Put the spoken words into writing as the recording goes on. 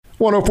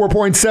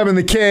104.7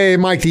 The K,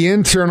 Mike the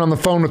intern on the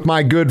phone with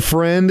my good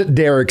friend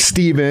Derek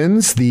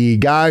Stevens, the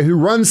guy who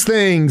runs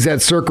things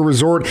at Circa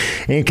Resort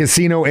and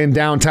Casino in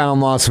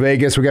downtown Las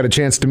Vegas. We got a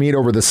chance to meet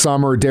over the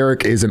summer.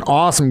 Derek is an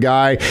awesome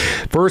guy.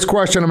 First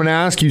question I'm going to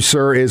ask you,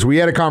 sir, is we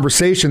had a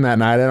conversation that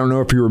night. I don't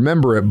know if you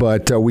remember it,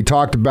 but we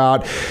talked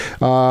about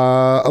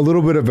a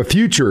little bit of a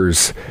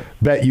futures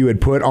bet you had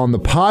put on the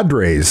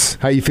Padres.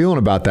 How you feeling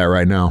about that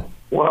right now?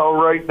 Well,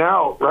 right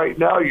now, they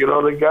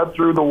got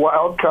through the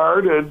wild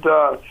card and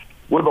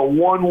with a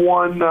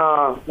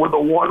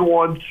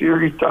 1-1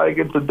 series tie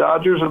against the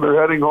Dodgers, and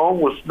they're heading home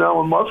with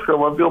Snell and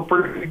Musgrove. I feel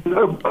pretty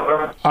good.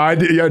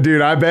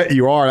 Dude, I bet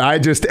you are.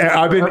 I've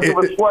been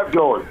a sweat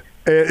going.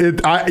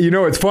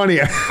 It's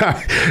funny.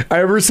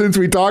 Ever since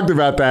we talked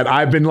about that,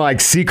 I've been like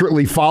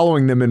secretly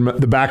following them in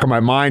the back of my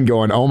mind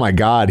going, oh my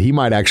God, he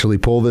might actually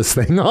pull this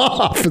thing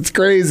off. It's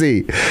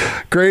crazy.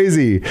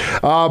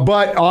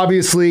 But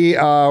obviously,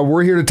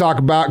 we're here to talk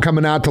about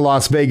coming out to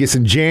Las Vegas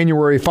in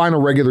January, final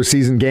regular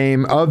season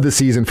game of the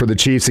season for the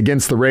Chiefs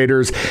against the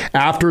Raiders.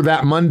 After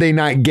that Monday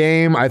night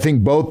game, I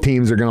think both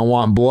teams are going to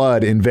want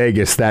blood in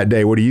Vegas that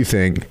day. What do you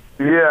think?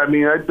 Yeah, I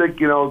mean, I think,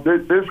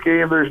 this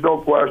game, there's no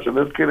question.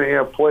 It's going to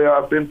have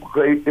playoff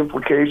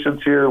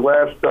implications here.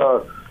 Last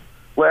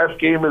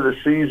game of the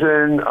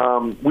season.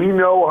 We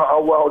know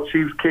how well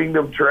Chiefs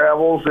Kingdom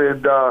travels,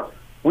 and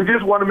we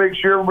just want to make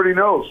sure everybody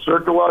knows.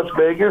 Circa Las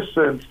Vegas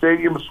and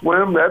Stadium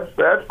Swim, that's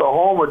the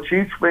home of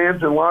Chiefs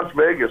fans in Las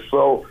Vegas.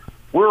 So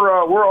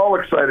we're all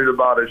excited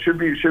about it. Should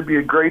be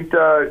a great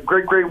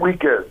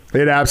weekend.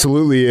 It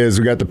absolutely is.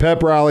 We got the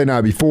pep rally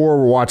night before.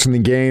 We're watching the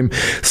game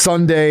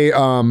Sunday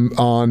on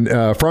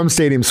from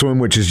Stadium Swim,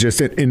 which is just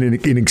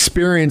an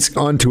experience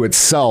unto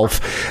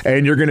itself.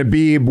 And you're going to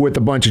be with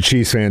a bunch of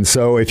Chiefs fans.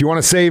 So if you want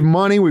to save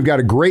money, we've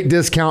got a great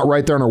discount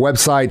right there on our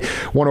website,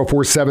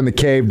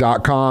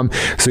 1047thecave.com,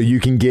 so you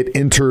can get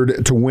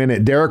entered to win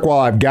it. Derek, while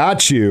I've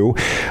got you,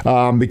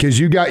 because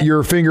you got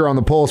your finger on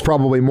the pulse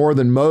probably more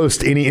than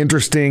most, any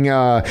interesting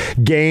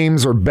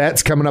games or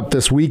bets coming up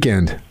this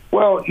weekend?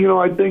 Well,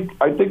 I think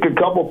a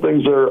couple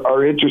things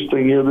are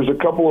interesting here. There's a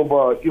couple of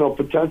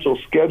potential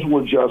schedule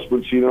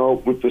adjustments.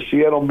 With the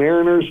Seattle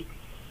Mariners,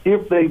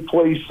 if they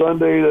play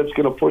Sunday, that's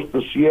going to push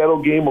the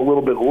Seattle game a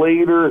little bit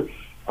later.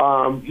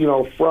 From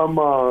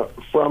a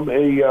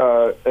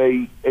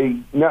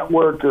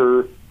network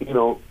or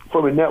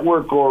from a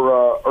network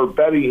or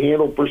betting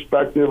handle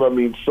perspective, I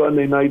mean,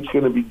 Sunday night's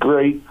going to be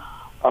great.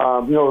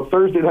 The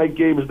Thursday night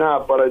game is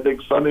not, but I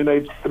think Sunday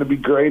night's going to be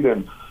great.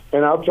 And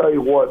I'll tell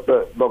you what,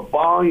 the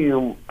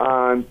volume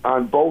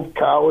on both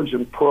college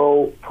and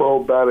pro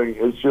betting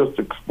has just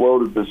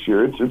exploded this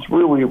year. It's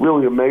really,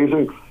 really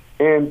amazing.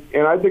 And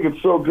I think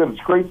it's so good.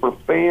 It's great for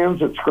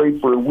fans. It's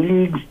great for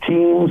leagues,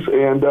 teams,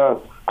 and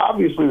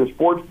obviously the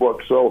sports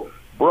book. So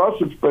for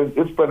us,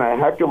 it's been a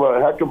heck of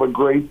a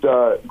great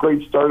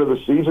start of the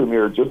season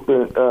here. Just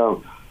the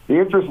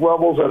interest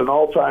levels at an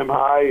all-time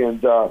high,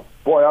 and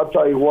boy, I'll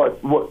tell you what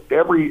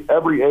every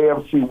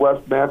AFC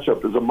West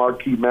matchup is a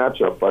marquee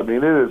matchup. I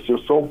mean, it is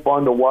just so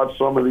fun to watch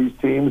some of these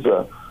teams.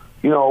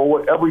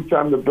 Every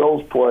time the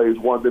Bills play is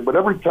one thing, but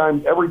every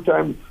time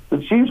the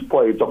Chiefs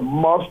play, it's a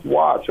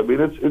must-watch. I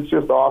mean, it's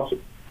just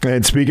awesome.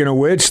 And speaking of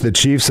which, the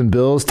Chiefs and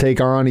Bills take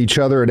on each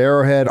other at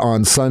Arrowhead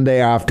on Sunday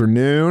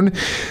afternoon.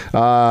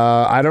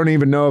 I don't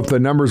even know if the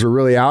numbers are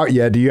really out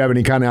yet. Do you have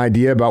any kind of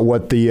idea about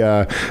what the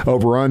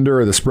over-under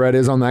or the spread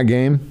is on that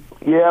game?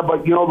 Yeah,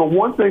 but, the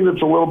one thing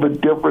that's a little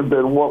bit different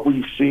than what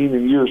we've seen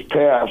in years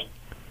past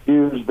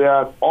is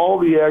that all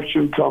the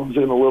action comes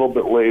in a little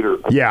bit later.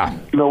 Yeah.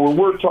 When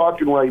we're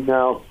talking right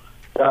now,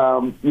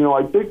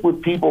 I think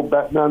with people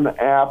betting on the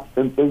app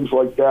and things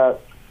like that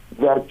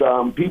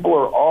people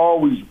are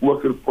always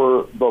looking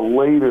for the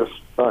latest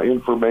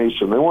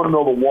information. They want to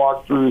know the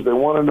walkthroughs. They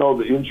want to know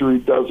the injury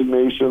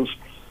designations.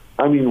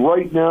 I mean,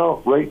 right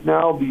now,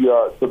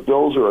 the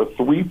Bills are a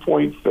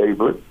 3-point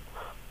favorite,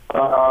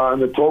 and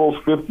the total's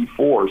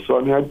 54. So,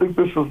 I mean, I think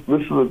this is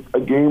a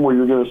game where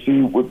you're going to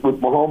see with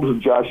Mahomes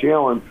and Josh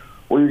Allen,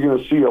 where you're going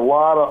to see a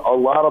lot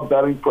of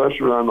betting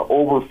pressure on the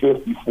over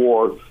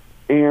 54.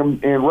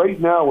 And right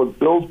now, with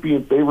Bills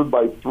being favored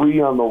by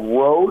 3 on the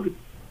road,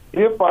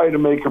 if I had to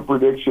make a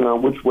prediction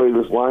on which way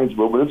this line's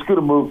moving, it's going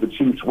to move the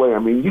Chiefs' way. I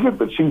mean, you get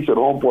the Chiefs at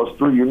home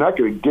 +3, you're not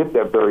going to get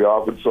that very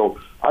often. So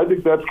I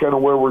think that's kind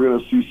of where we're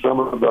going to see some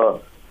of the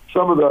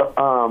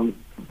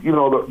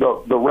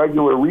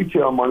regular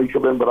retail money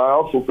come in. But I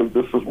also think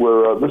this is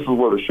where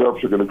the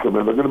sharps are going to come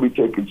in. They're going to be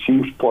taking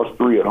Chiefs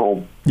 +3 at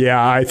home.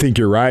 Yeah, I think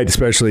you're right,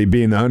 especially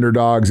being the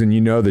underdogs, and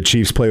the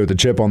Chiefs play with a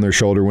chip on their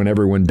shoulder when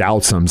everyone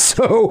doubts them.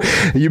 So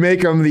you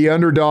make them the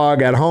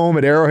underdog at home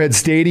at Arrowhead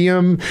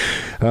Stadium.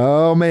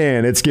 Oh,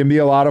 man, it's going to be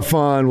a lot of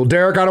fun. Well,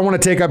 Derek, I don't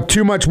want to take up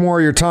too much more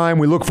of your time.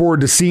 We look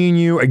forward to seeing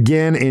you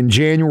again in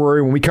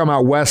January when we come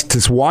out west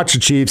to watch the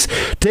Chiefs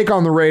take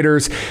on the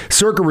Raiders.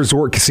 Circa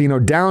Resort Casino,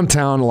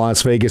 downtown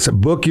Las Vegas.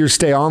 Book your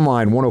stay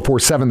online,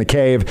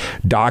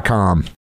 1047thecave.com.